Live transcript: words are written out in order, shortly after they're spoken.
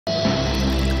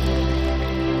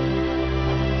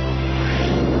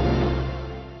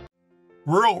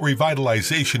Rural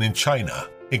revitalization in China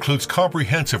includes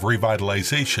comprehensive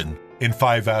revitalization in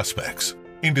 5 aspects: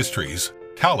 industries,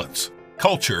 talents,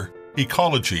 culture,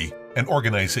 ecology, and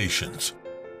organizations.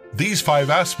 These 5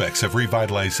 aspects of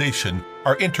revitalization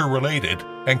are interrelated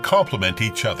and complement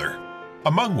each other,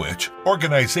 among which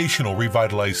organizational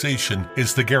revitalization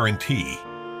is the guarantee,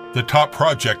 the top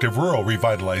project of rural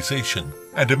revitalization,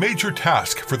 and a major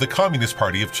task for the Communist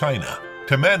Party of China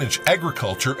to manage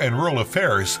agriculture and rural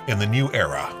affairs in the new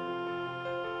era.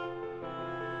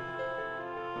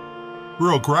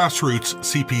 Rural grassroots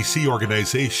CPC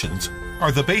organizations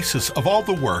are the basis of all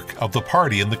the work of the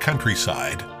party in the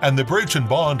countryside and the bridge and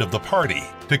bond of the party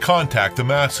to contact the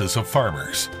masses of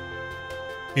farmers.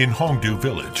 In Hongdu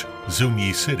Village,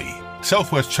 Zunyi City,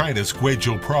 southwest China's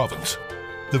Guizhou province,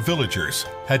 the villagers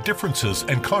had differences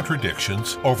and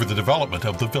contradictions over the development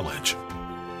of the village.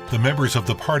 The members of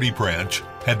the party branch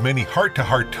had many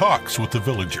heart-to-heart talks with the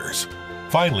villagers.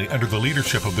 Finally, under the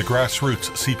leadership of the grassroots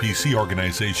CPC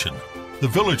organization, the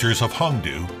villagers of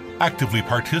Hongdu actively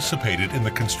participated in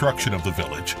the construction of the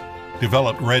village,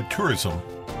 developed red tourism,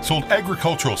 sold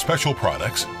agricultural special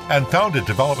products, and founded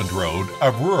Development Road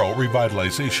of Rural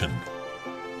Revitalization.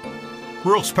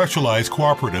 Rural Specialized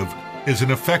Cooperative is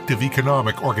an effective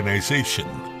economic organization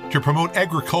to promote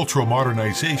agricultural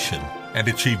modernization and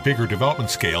achieve bigger development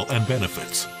scale and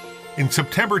benefits. In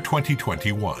September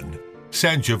 2021,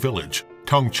 Sanja Village,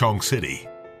 Tongchong City,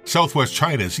 southwest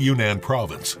China's Yunnan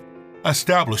province,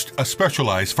 established a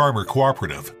specialized farmer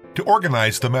cooperative to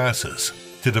organize the masses,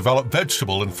 to develop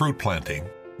vegetable and fruit planting.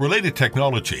 Related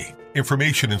technology,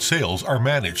 information and sales are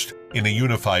managed in a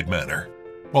unified manner,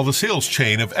 while the sales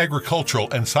chain of agricultural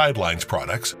and sidelines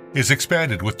products is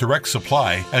expanded with direct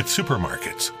supply at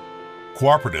supermarkets.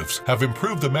 Cooperatives have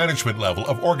improved the management level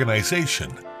of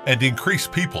organization and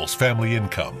increased people's family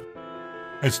income.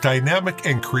 As dynamic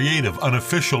and creative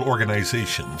unofficial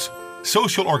organizations,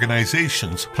 social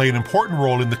organizations play an important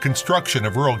role in the construction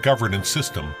of rural governance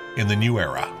system in the new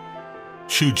era.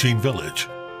 Shujin Village,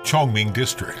 Chongming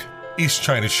District, East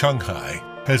China, Shanghai,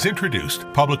 has introduced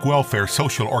public welfare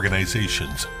social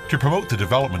organizations to promote the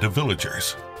development of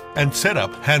villagers and set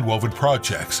up handwoven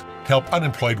projects to help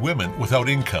unemployed women without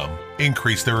income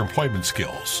increase their employment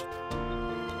skills.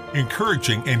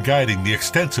 Encouraging and guiding the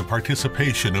extensive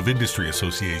participation of industry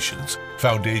associations,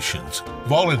 foundations,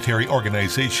 voluntary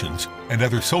organizations, and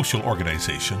other social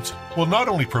organizations will not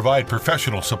only provide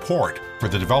professional support for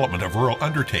the development of rural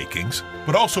undertakings,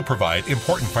 but also provide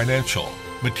important financial,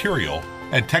 material,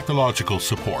 and technological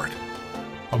support.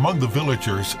 Among the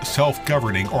villagers'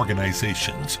 self-governing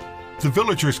organizations, the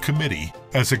Villagers Committee,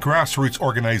 as a grassroots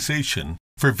organization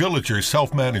for villagers'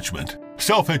 self-management,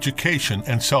 self-education,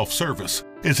 and self-service,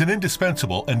 is an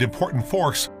indispensable and important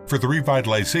force for the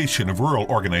revitalization of rural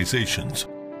organizations.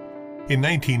 In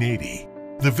 1980,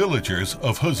 the villagers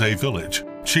of Huzhe Village,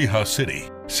 Chiha City,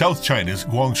 South China's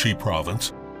Guangxi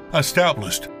Province,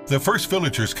 established the first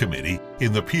Villagers Committee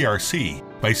in the PRC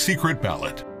by secret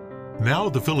ballot. Now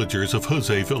the villagers of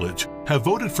Huzhe Village have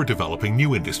voted for developing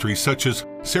new industries such as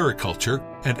sericulture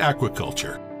and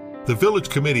aquaculture. The village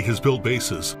committee has built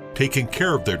bases, taken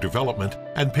care of their development,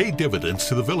 and paid dividends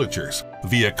to the villagers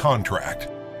via contract.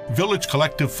 Village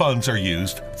collective funds are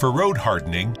used for road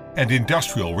hardening and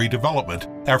industrial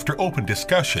redevelopment after open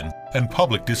discussion and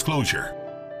public disclosure.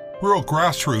 Rural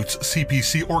grassroots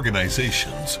CPC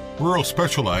organizations, rural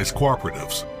specialized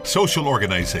cooperatives, social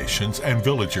organizations, and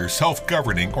villager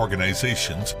self-governing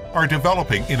organizations are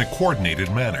developing in a coordinated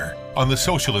manner on the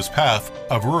socialist path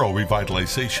of rural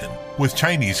revitalization with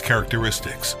Chinese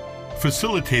characteristics.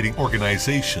 Facilitating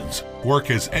organizations work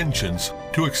as engines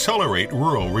to accelerate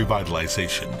rural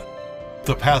revitalization.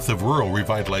 The path of rural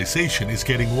revitalization is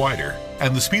getting wider,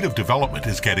 and the speed of development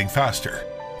is getting faster.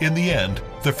 In the end,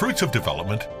 the fruits of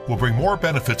development will bring more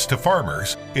benefits to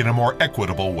farmers in a more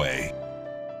equitable way.